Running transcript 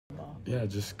Yeah,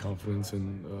 just confidence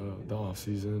in the off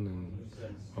season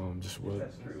and just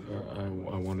what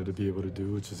I wanted to be able to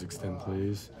do, which is extend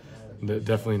plays.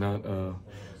 Definitely not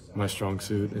my strong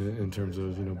suit in terms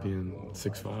of being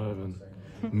 6'5"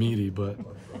 and meaty, but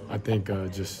I think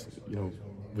just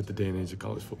with the day and age of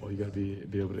college football, you got to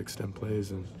be able to extend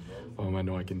plays, and I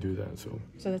know I can do that. So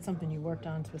that's something you worked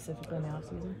on specifically in the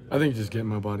offseason? I think just getting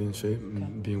my body in shape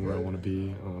and being where I want to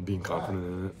be, being confident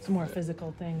in it. It's more a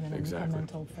physical thing than Exactly. a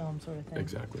mental film sort of thing.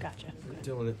 Exactly. Gotcha.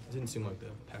 Dillon, it didn't seem like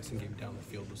the passing game down the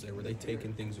field was there. Were they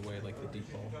taking things away like the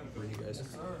deep ball for you guys?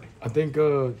 I think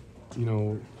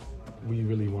we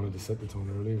really wanted to set the tone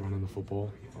early, running the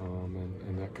football,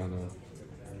 and that kind of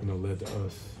led to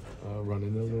us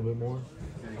running it a little bit more.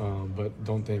 But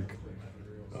don't think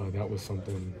that was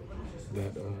something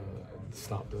that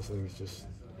stopped us. I think it's just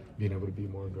being able to be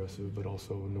more aggressive, but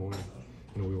also knowing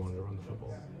we wanted to run the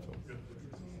football. So.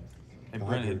 And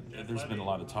Brent, there's been a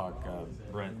lot of talk.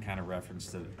 Brent kind of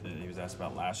referenced that he was asked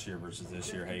about last year versus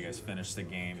this year, how you guys finished the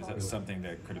game. Is that something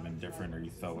that could have been different, or you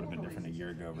thought would have been different a year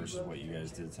ago versus what you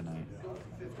guys did tonight?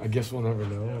 I guess we'll never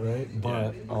know, right?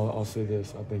 But I'll say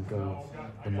this. I think the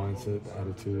mindset, the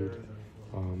attitude,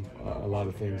 a lot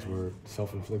of things were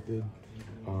self-inflicted,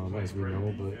 as we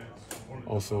know, but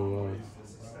also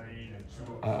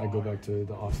I go back to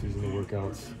the off-season, the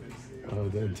workouts,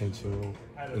 the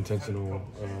intentional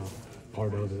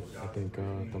part of it. I think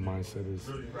the mindset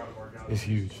is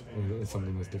huge, and it's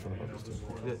something that's different about this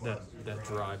team. That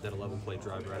drive, that 11-play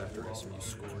drive right after SMU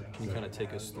scored, can you kind of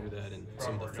take us through that and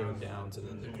some of the third downs and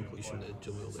then the completion to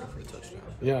Jaleel there for the touchdown?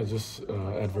 Yeah, just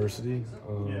adversity,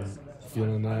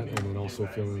 feeling that, and then also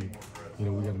feeling, we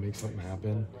got to make something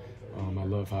happen. I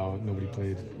love how nobody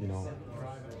played,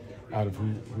 out of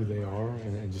who they are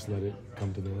and just let it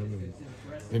come to them. And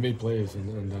they made plays,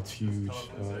 and that's huge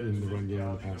in the run game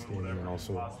and the pass game, and then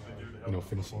also,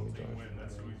 finishing the drive.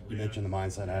 You mentioned the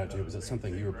mindset attitude. Was it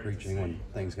something you were preaching when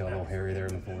things got a little hairy there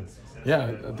in the fourth?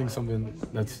 Yeah, I think something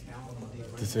that's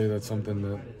something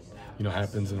that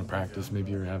happens in a practice.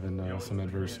 Maybe you're having some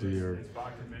adversity or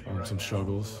some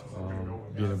struggles.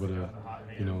 Being able to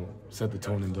set the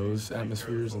tone in those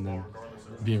atmospheres, and then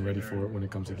being ready for it when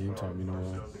it comes to game time.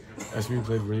 SMU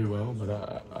played really well,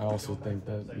 but I also think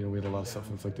that we had a lot of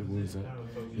self-inflicted wounds that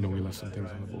we left some things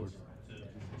on the board.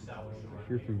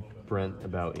 Hear from Brent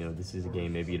about this is a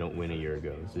game maybe you don't win a year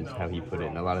ago. So it's how he put it,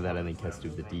 and a lot of that I think has to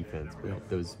do with the defense. But Yep.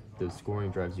 those scoring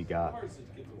drives you got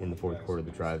in the fourth quarter,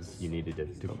 the drives you needed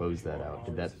to close that out.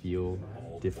 Did that feel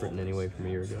different in any way from a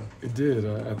year ago? It did.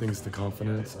 I think it's the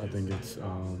confidence. I think it's.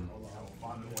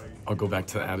 I'll go back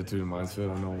to the attitude and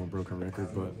mindset. I know I'm a broken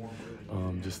record, but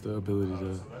just the ability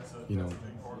to,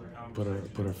 put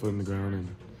our foot in the ground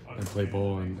and play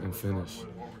ball and finish.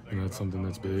 That's something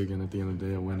that's big. And at the end of the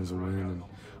day, a win is a win, and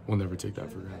we'll never take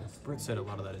that for granted. Brent said a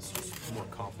lot of that is just more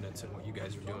confidence in what you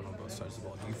guys are doing on both sides of the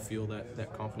ball. Do you feel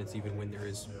that confidence even when there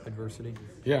is adversity?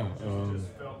 Yeah.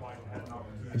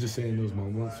 I just say in those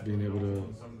moments, being able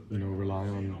to, rely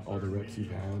on all the reps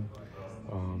you've had.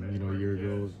 A year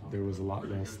ago, there was a lot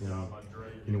less than,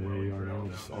 where we are now,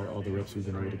 just all the reps we've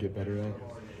been able to get better at.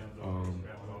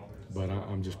 But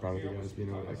I'm just proud of the guys being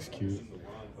able to execute,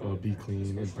 be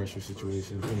clean in pressure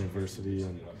situations, in adversity,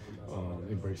 and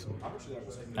embrace them.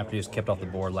 After you just kept off the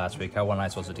board last week, how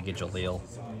nice was it to get Jaleel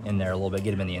in there a little bit,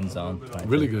 get him in the end zone?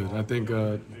 Really good. I think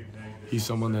he's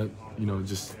someone that,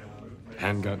 just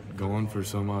hadn't got going for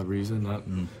some odd reason, not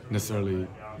necessarily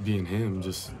being him,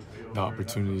 just the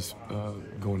opportunities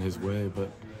going his way,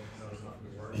 but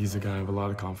he's a guy I have a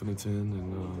lot of confidence in,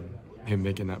 and him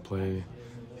making that play,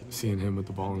 seeing him with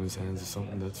the ball in his hands is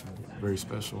something that's very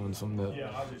special and something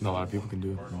that not a lot of people can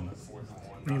do.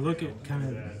 When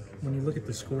you look at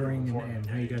the scoring and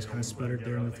how you guys kind of sputtered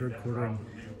there in the third quarter, and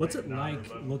what's it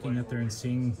like looking up there and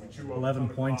seeing 11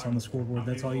 points on the scoreboard?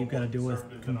 That's all you've got to deal with,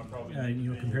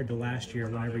 compared to last year,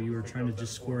 whenever you were trying to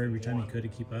just score every time you could to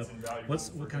keep up.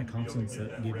 What kind of confidence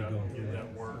that gave you going through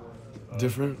that?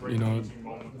 Different,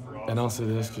 and I'll say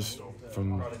this, just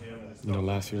from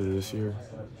last year to this year,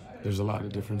 there's a lot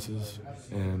of differences,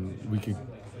 and we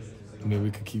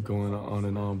could keep going on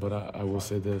and on, but I will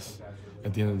say this.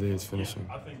 At the end of the day, it's finishing.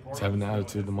 It's having the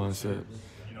attitude, the mindset,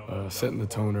 setting the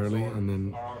tone early, and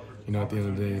then, at the end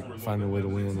of the day, finding a way to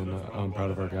win. And I'm proud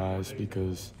of our guys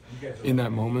because in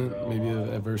that moment, maybe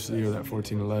the adversity or that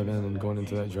 14-11 and going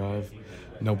into that drive,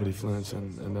 nobody flinched,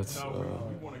 and that's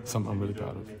something I'm really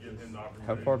proud of.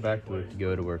 How far back do we have to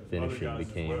go to where finishing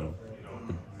became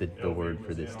the word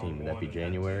for this team? Would that be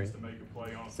January,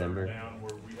 December?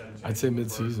 I'd say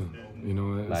mid-season.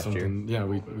 It's Last something. Yeah,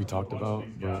 we talked about,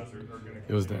 but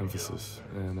it was the emphasis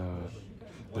and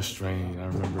the strain. I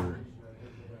remember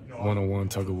one-on-one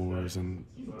tug of wars and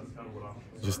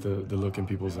just the look in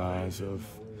people's eyes of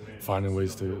finding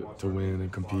ways to win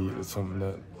and compete. It's something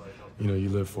that, you know, you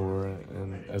live for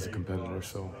and as a competitor.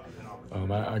 So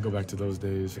I go back to those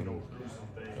days, and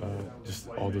just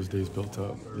all those days built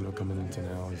up, you know, coming into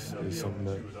now is something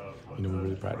that, you know, we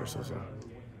really pride ourselves on.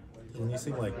 And you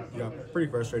seem like you got pretty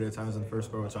frustrated at times in the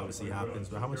first quarter, which obviously happens,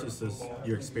 but how much does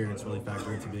your experience really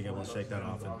factor into being able to shake that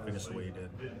off and finish the way you did?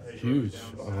 Huge.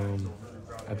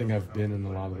 I think I've been in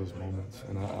a lot of those moments,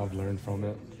 and I've learned from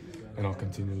it, and I'll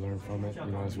continue to learn from it,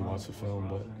 you know, as we watch the film.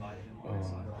 But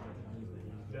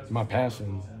my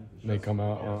passion may come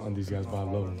out on these guys, but I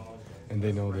love them, and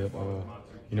they know that,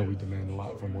 you know, we demand a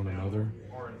lot from one another,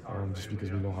 just because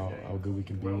we know how good we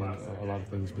can be, and a lot of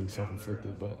things being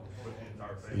self-inflicted. But,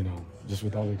 you know, just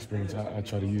with all the experience, I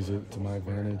try to use it to my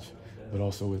advantage, but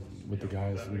also with the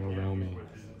guys, you know, around me.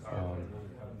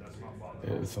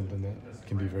 It's something that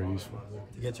can be very useful.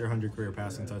 To get your 100 career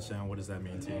passing touchdown, what does that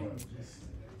mean to you?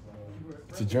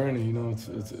 It's a journey, you know.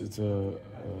 It's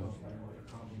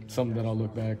something that I'll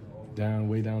look back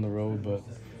way down the road. But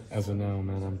as of now,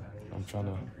 man, I'm trying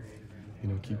to, you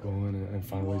know, keep going and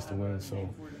find ways to win. So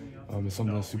it's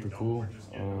something that's super cool.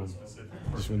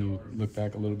 Just when you look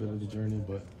back a little bit of the journey,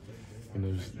 but you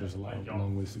know, there's a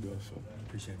long ways to go. So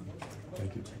appreciate it.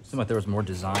 Thank you. Seemed like there was more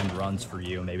designed runs for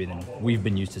you maybe than we've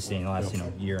been used to seeing the last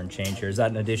year and change here. Is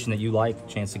that an addition that you like?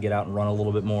 Chance to get out and run a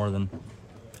little bit more than?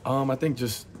 I think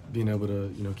just being able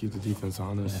to, you know, keep the defense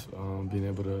honest, being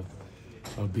able to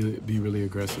be really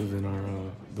aggressive in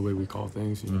our the way we call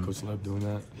things. You know, Coach Lev doing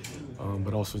that,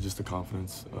 but also just the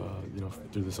confidence. You know,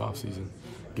 through this offseason,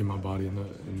 get my body in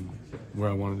where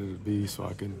I wanted it to be, so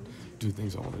I can do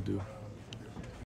things I want to do.